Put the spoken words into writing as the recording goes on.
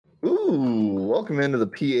Ooh, welcome into the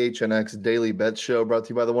PHNX Daily Bet Show, brought to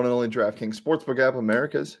you by the one and only DraftKings Sportsbook app,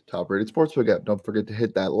 America's top-rated sportsbook app. Don't forget to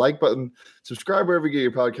hit that like button, subscribe wherever you get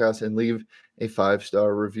your podcast, and leave a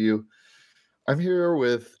 5-star review. I'm here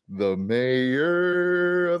with the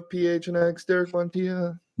mayor of PHNX, Derek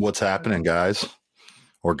Montilla. What's happening, guys?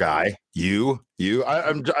 Or guy? You?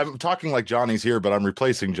 I'm talking like Johnny's here, but I'm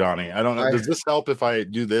replacing Johnny. I don't know. Does this help if I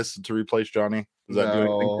do this to replace Johnny? Does that do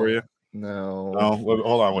anything for you? No. Oh,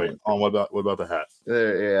 hold on, wait. What about the hat?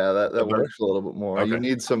 That works a little bit more. Okay. You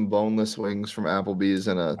need some boneless wings from Applebee's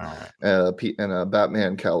and a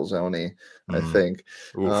Batman calzone, I think.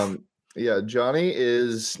 Yeah, Johnny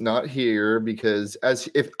is not here because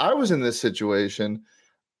if I was in this situation,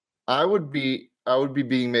 I would be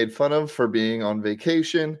being made fun of for being on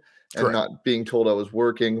vacation and Correct. not being told I was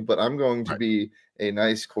working, but I'm going to be a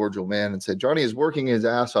nice, cordial man and say Johnny is working his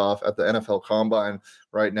ass off at the NFL Combine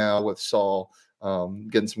right now with Saul,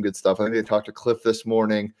 getting some good stuff. I think they talked to Cliff this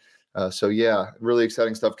morning. So yeah, really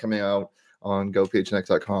exciting stuff coming out on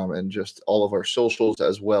gophnx.com and just all of our socials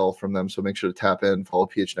as well from them. So make sure to tap in, follow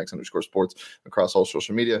PHNX_sports across all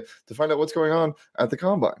social media to find out what's going on at the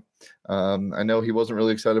Combine. I know he wasn't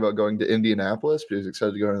really excited about going to Indianapolis, but he was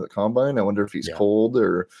excited to go into the Combine. I wonder if he's cold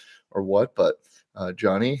or what, but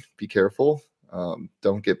Johnny, be careful.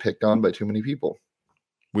 Don't get picked on by too many people.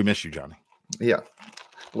 We miss you, Johnny. Yeah,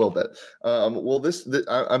 a little bit.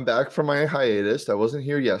 I'm back from my hiatus. I wasn't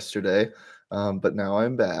here yesterday, but now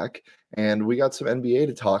I'm back. And we got some NBA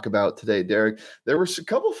to talk about today, Derek. There were a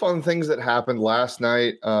couple fun things that happened last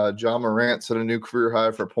night. John Morant set a new career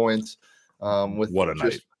high for points. With what a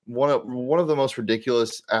night. One of the most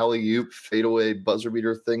ridiculous alley-oop fadeaway buzzer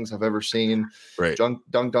beater things I've ever seen. Right.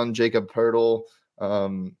 Dunked on Jacob Poeltl.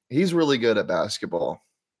 He's really good at basketball.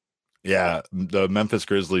 Yeah, the Memphis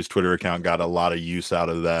Grizzlies Twitter account got a lot of use out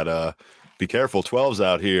of that. Be careful, 12's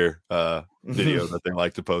out here video that they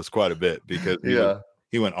like to post quite a bit because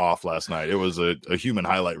he went off last night. It was a human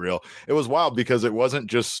highlight reel. It was wild because it wasn't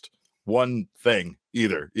just one thing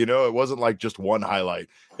either. You know, it wasn't like just one highlight.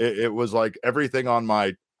 It was like everything on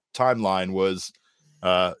my timeline was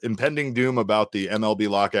impending doom about the MLB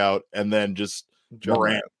lockout and then just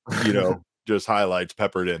Morant, just highlights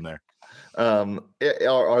peppered in there. Are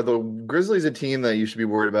the Grizzlies a team that you should be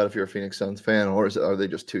worried about if you're a Phoenix Suns fan, or are they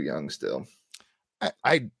just too young still?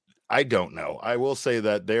 I don't know. I will say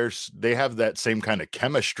that they have that same kind of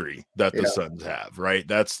chemistry that the Suns have, right?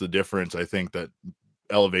 That's the difference, I think, that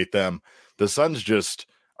elevate them. The Suns just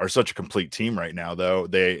are such a complete team right now, though.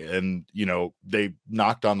 They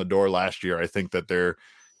knocked on the door last year. I think that they're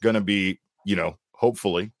going to be,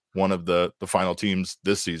 hopefully one of the final teams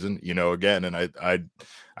this season, again. And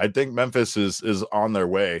I think Memphis is on their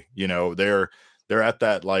way. They're at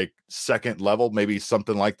that like second level, maybe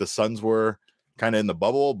something like the Suns were kind of in the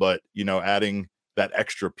bubble, but adding that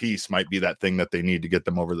extra piece might be that thing that they need to get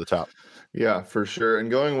them over the top. Yeah, for sure. And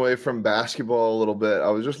going away from basketball a little bit, I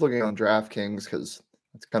was just looking on DraftKings because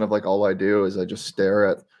it's kind of like all I do is I just stare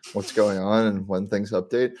at what's going on and when things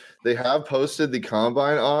update. They have posted the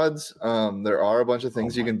combine odds. There are a bunch of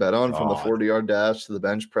things you can bet on, from the 40-yard dash to the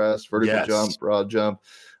bench press, vertical jump, broad jump.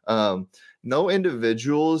 No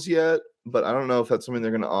individuals yet, but I don't know if that's something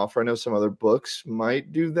they're going to offer. I know some other books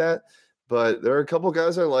might do that. But there are a couple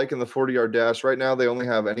guys I like in the 40-yard dash. Right now, they only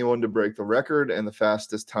have anyone to break the record and the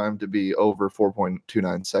fastest time to be over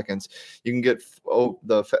 4.29 seconds. You can get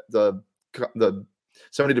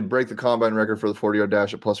somebody to break the combine record for the 40-yard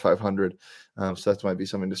dash at plus 500. So that might be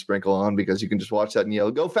something to sprinkle on because you can just watch that and yell,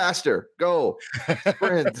 "Go faster, go,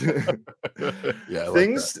 sprint!" Yeah,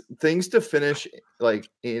 things to finish like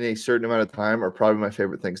in a certain amount of time are probably my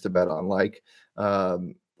favorite things to bet on.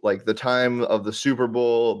 Like the time of the Super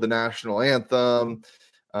Bowl, the national anthem,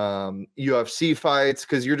 UFC fights,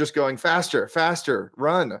 because you're just going faster,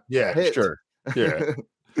 run. Yeah, hit. Sure. Yeah.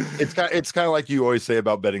 It's kind of like you always say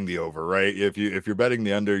about betting the over, right? If you're betting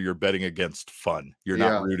the under, you're betting against fun. You're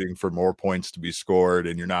not rooting for more points to be scored,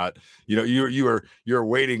 and you're not, you're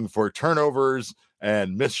waiting for turnovers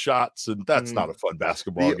and missed shots, and that's not a fun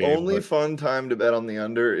basketball game. The only fun time to bet on the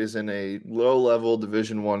under is in a low-level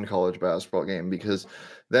Division I college basketball game, because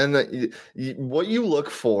then what you look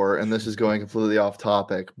for, and this is going completely off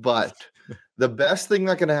topic, but the best thing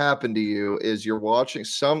that can happen to you is you're watching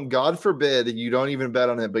God forbid you don't even bet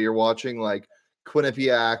on it, but you're watching like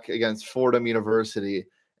Quinnipiac against Fordham University,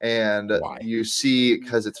 and you see,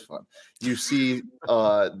 because it's fun, you see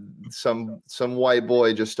some white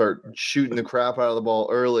boy just start shooting the crap out of the ball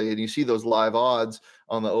early, and you see those live odds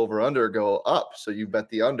on the over-under go up, so you bet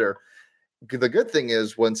the under. The good thing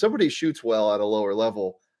is when somebody shoots well at a lower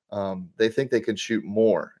level, they think they can shoot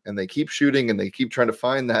more, and they keep shooting, and they keep trying to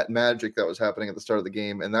find that magic that was happening at the start of the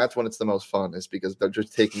game. And that's when it's the most fun, is because they're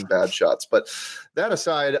just taking bad shots. But that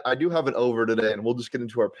aside, I do have an over today, and we'll just get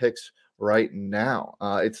into our picks right now.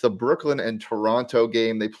 It's the Brooklyn and Toronto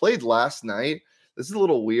game. They played last night. This is a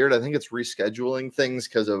little weird. I think it's rescheduling things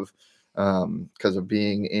because of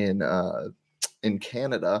being in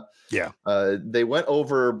Canada. Yeah. They went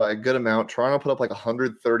over by a good amount. Toronto put up like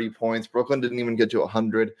 130 points. Brooklyn didn't even get to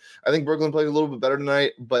 100. I think Brooklyn played a little bit better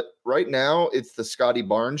tonight, but right now it's the Scotty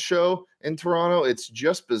Barnes show in Toronto. It's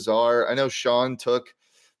just bizarre. I know Sean took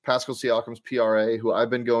Pascal Siakam's PRA, who I've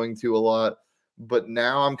been going to a lot, but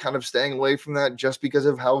now I'm kind of staying away from that just because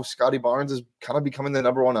of how Scotty Barnes is kind of becoming the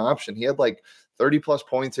number one option. He had like 30 plus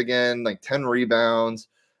points again, like 10 rebounds.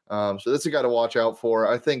 So that's a guy to watch out for.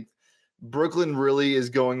 I think Brooklyn really is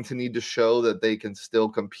going to need to show that they can still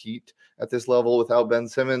compete at this level without Ben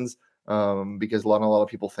Simmons, because a lot of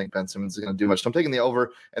people think Ben Simmons is going to do much. So I'm taking the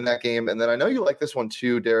over in that game. And then I know you like this one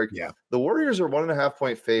too, Derek. Yeah. The Warriors are 1.5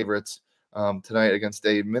 point favorites tonight against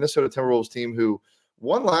a Minnesota Timberwolves team who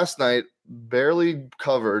won last night, barely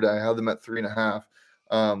covered. I have them at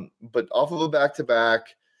 3.5. But off of a back-to-back,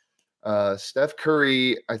 Steph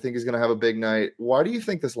Curry, I think, is going to have a big night. Why do you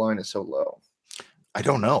think this line is so low? I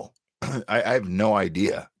don't know. I have no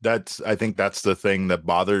idea. I think that's the thing that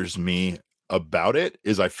bothers me about it,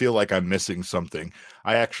 is I feel like I'm missing something.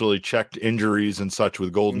 I actually checked injuries and such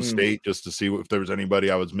with Golden State just to see if there was anybody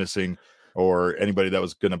I was missing, or anybody that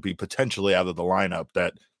was going to be potentially out of the lineup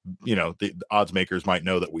that, the odds makers might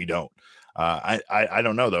know that we don't. I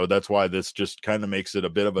don't know though. That's why this just kind of makes it a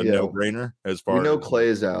bit of a no-brainer as far as. We know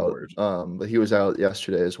Clay's out, but he was out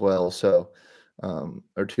yesterday as well. So,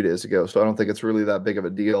 or 2 days ago. So I don't think it's really that big of a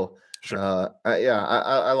deal. Sure.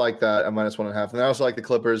 I like that at -1.5. And I also like the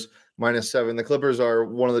Clippers -7. The Clippers are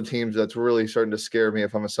one of the teams that's really starting to scare me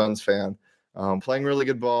if I'm a Suns fan. Playing really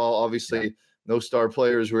good ball, obviously no star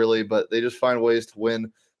players really, but they just find ways to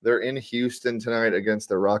win. They're in Houston tonight against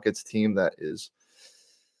the Rockets team that is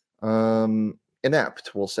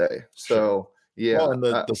inept, we'll say. So yeah. Well, and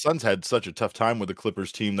the Suns had such a tough time with the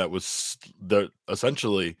Clippers team that was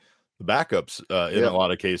essentially the backups in a lot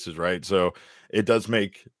of cases, right? So it does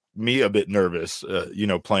make me a bit nervous,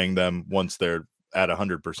 playing them once they're at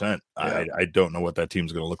 100%. I don't know what that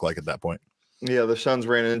team's going to look like at that point. Yeah, the Suns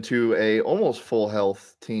ran into a almost full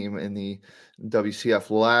health team in the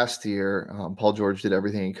WCF last year. Paul George did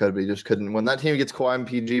everything he could, but he just couldn't. When that team gets Kawhi and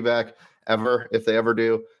PG back, if they ever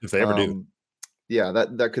do, yeah,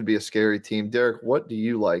 that could be a scary team. Derek, what do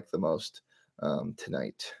you like the most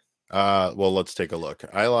tonight? Well, let's take a look.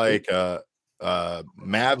 I like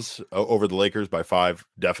Mavs over the Lakers by 5.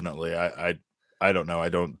 Definitely. I don't know. I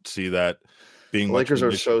don't see that being. The Lakers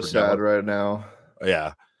are so sad right now.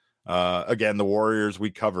 Yeah. Again, the Warriors,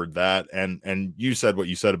 we covered that, and you said what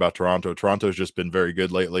you said about Toronto. Toronto's just been very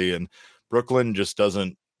good lately, and Brooklyn just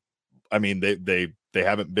doesn't. I mean, they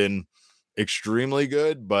haven't been extremely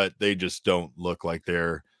good, but they just don't look like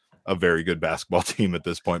they're a very good basketball team at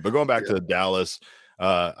this point. But going back to Dallas,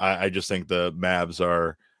 I just think the Mavs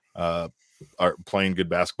are playing good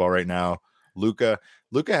basketball right now. Luka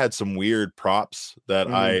had some weird props that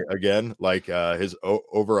I again like. His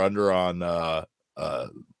over under on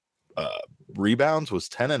rebounds was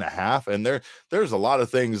 10.5, and there's a lot of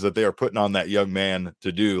things that they are putting on that young man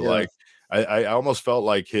to do. Like I almost felt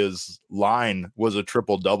like his line was a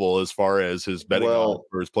triple double as far as his betting on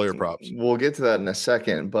for his player props. We'll get to that in a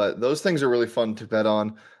second, but those things are really fun to bet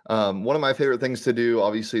on. One of my favorite things to do,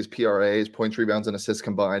 obviously, is PRAs, points, rebounds, and assists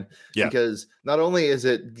combined. Yeah. Because not only is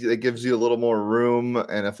it gives you a little more room,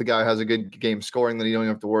 and if the guy has a good game scoring, then you don't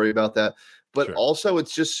even have to worry about that. But also,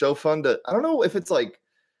 it's just so fun to. I don't know if it's like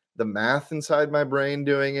the math inside my brain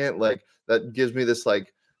doing it, like that gives me this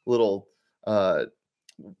like little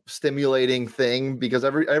stimulating thing, because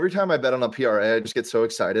every time I bet on a PRA, I just get so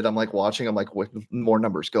excited. I'm like watching, I'm like, more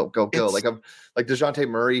numbers, go. Like I'm like DeJounte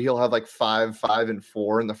Murray, he'll have like 5, 5, and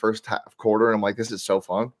 4 in the first half quarter, and I'm like, this is so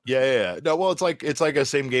fun. Yeah. No, well, it's like a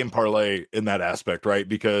same game parlay in that aspect, right?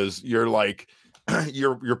 Because you're like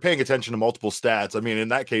you're paying attention to multiple stats. I mean, in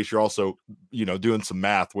that case, you're also doing some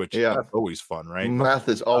math, which that's always fun, right? Math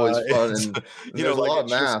is always fun, and there's a lot of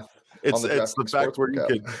math. It's the fact where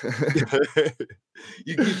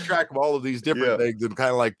you keep track of all of these different things and kind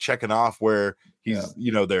of like checking off where he's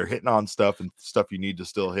they're hitting on stuff and stuff you need to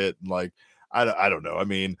still hit. And like I don't know. I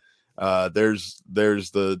mean, there's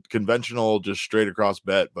the conventional just straight across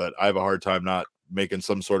bet, but I have a hard time not making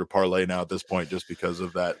some sort of parlay now at this point just because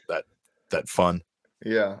of that fun.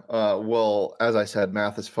 Yeah. Well, as I said,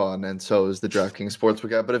 math is fun, and so is the DraftKings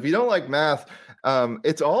Sportsbook app. But if you don't like math,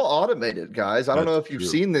 It's all automated, guys. I don't know That's if you've true.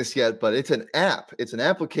 seen this yet, but it's an app. It's an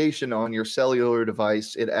application on your cellular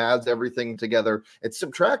device. It adds everything together. It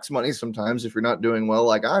subtracts money sometimes if you're not doing well,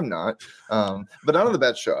 like I'm not. But not on the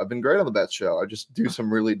bet show. I've been great on the bet show. I just do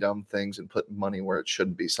some really dumb things and put money where it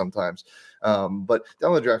shouldn't be sometimes. But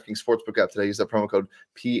download the DraftKings Sportsbook app today. Use that promo code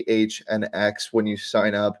PHNX when you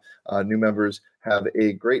sign up. New members have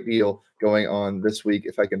a great deal going on this week.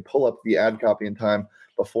 If I can pull up the ad copy in time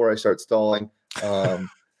before I start stalling.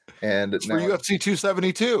 And It's for UFC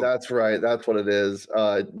 272. That's right. That's what it is.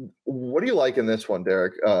 What do you like in this one,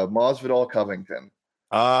 Derek? Masvidal Covington.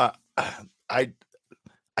 I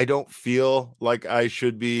don't feel like I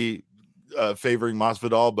should be favoring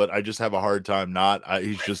Masvidal, but I just have a hard time not.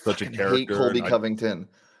 He's just such a character. Hate Colby Covington.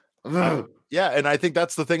 Yeah, and I think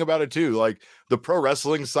that's the thing about it too. Like the pro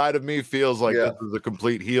wrestling side of me feels like this is a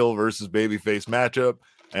complete heel versus babyface matchup,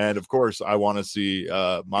 and of course I want to see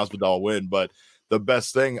Masvidal win. But the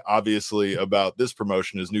best thing, obviously, about this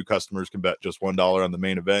promotion is new customers can bet just $1 on the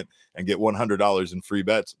main event and get $100 in free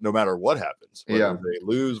bets, no matter what happens. Whether they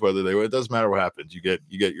lose, whether they win, it doesn't matter what happens. You get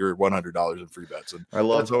your $100 in free bets, and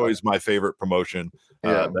that's always my favorite promotion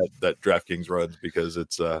that DraftKings runs because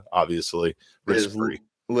it's obviously risk free.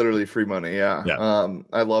 Literally free money. Yeah.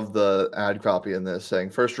 I love the ad copy in this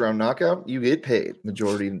saying first round knockout, you get paid.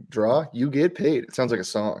 Majority draw, you get paid. It sounds like a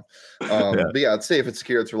song. But yeah, it's safe, it's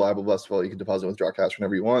secure, it's reliable. Best of all, you can deposit with draw cash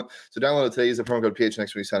whenever you want. So download it today. Use the promo code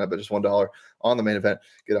PHNX when you sign up at just $1 on the main event.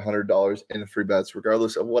 Get $100 in free bets,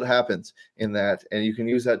 regardless of what happens in that. And you can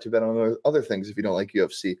use that to bet on other things if you don't like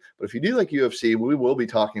UFC. But if you do like UFC, we will be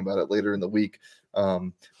talking about it later in the week.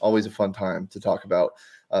 Always a fun time to talk about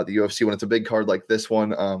the UFC when it's a big card like this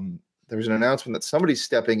one. There's an announcement that somebody's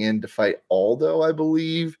stepping in to fight Aldo, I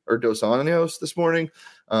believe, or Dos Anjos this morning.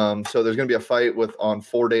 So there's going to be a fight on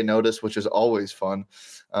 4-day notice, which is always fun.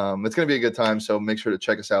 It's going to be a good time. So make sure to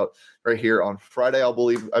check us out right here on Friday. I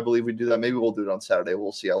believe we do that. Maybe we'll do it on Saturday.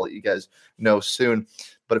 We'll see. I'll let you guys know soon.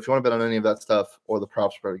 But if you want to bet on any of that stuff or the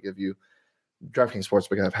props we're going to give you, DraftKings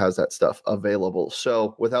Sportsbook app has that stuff available.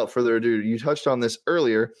 So without further ado, you touched on this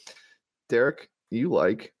earlier, Derek. You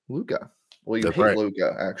like Luka. Well, you hate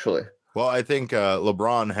Luka, actually. Well, I think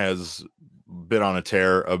LeBron has been on a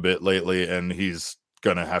tear a bit lately, and he's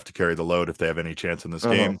going to have to carry the load if they have any chance in this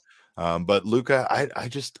game. But Luka,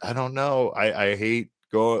 I don't know. I hate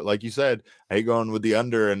going, like you said, I hate going with the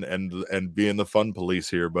under and being the fun police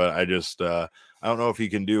here. But I just I don't know if he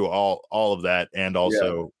can do all of that and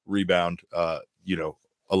also rebound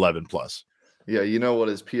 11 plus. Yeah, you know what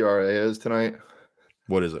his PRA is tonight?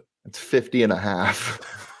 What is it? It's 50.5.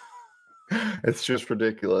 It's just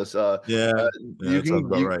ridiculous. You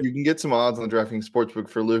can get some odds on the DraftKings Sportsbook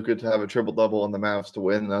for Luka to have a triple double and the Mavs to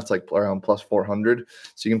win. That's like around plus 400.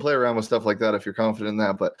 So you can play around with stuff like that if you're confident in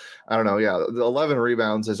that. But I don't know. Yeah, the 11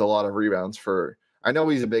 rebounds is a lot of rebounds for. I know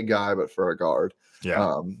he's a big guy, but for a guard.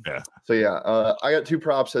 So I got two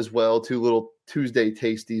props as well. Two little Tuesday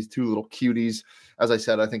tasties, two little cuties. As I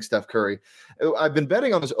said, I think Steph Curry. I've been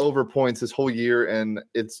betting on his over points this whole year, and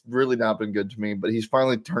it's really not been good to me. But he's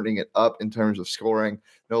finally turning it up in terms of scoring.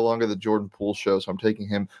 No longer the Jordan Poole show, so I'm taking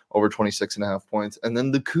him over 26.5 points. And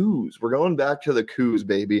then the Kuz. We're going back to the Kuz,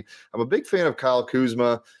 baby. I'm a big fan of Kyle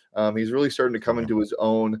Kuzma. He's really starting to come into his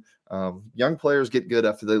own. Young players get good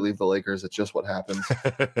after they leave the Lakers. It's just what happens.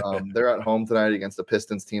 They're at home tonight against a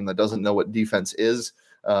Pistons team that doesn't know what defense is.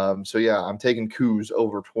 I'm taking Kuz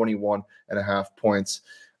over 21.5 points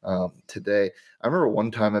today. I remember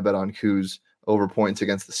one time I bet on Kuz over points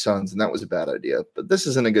against the Suns, and that was a bad idea. But this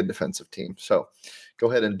isn't a good defensive team, so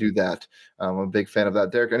go ahead and do that. I'm a big fan of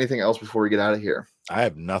that. Derek, anything else before we get out of here? I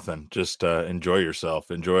have nothing. Just enjoy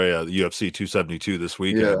yourself. Enjoy UFC 272 this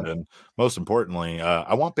weekend. And most importantly,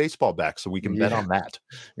 I want baseball back so we can bet on that.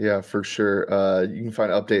 Yeah, for sure. You can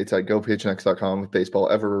find updates at gophnx.com if baseball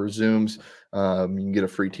ever resumes. You can get a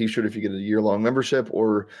free t-shirt if you get a year-long membership,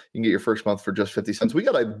 or you can get your first month for just 50 cents. We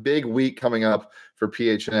got a big week coming up for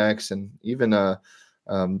PHNX and even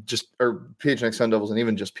PHNX Sun Devils and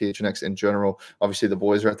even just PHNX in general. Obviously, the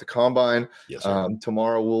boys are at the Combine. Yes, sir.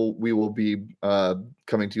 Tomorrow we will be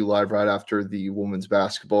coming to you live right after the women's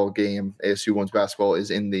basketball game. ASU women's basketball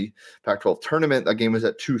is in the Pac-12 tournament. That game is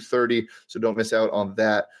at 2:30, so don't miss out on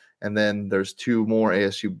that. And then there's two more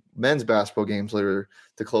ASU men's basketball games later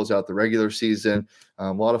to close out the regular season.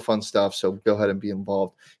 A lot of fun stuff. So go ahead and be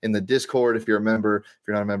involved in the Discord if you're a member. If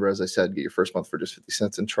you're not a member, as I said, get your first month for just 50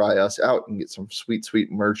 cents and try us out and get some sweet,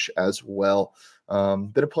 sweet merch as well.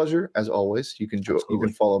 Been a pleasure as always. You can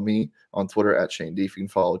follow me on Twitter at Shane Deef. You can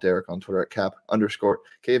follow Derek on Twitter at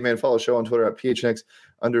Cap_Caveman. Follow the show on Twitter at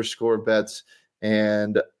PHNX_bets.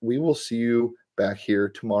 And we will see you back here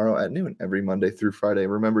tomorrow at noon, every Monday through Friday.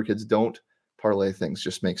 Remember, kids, don't parlay things.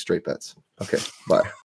 Just make straight bets. Okay, bye.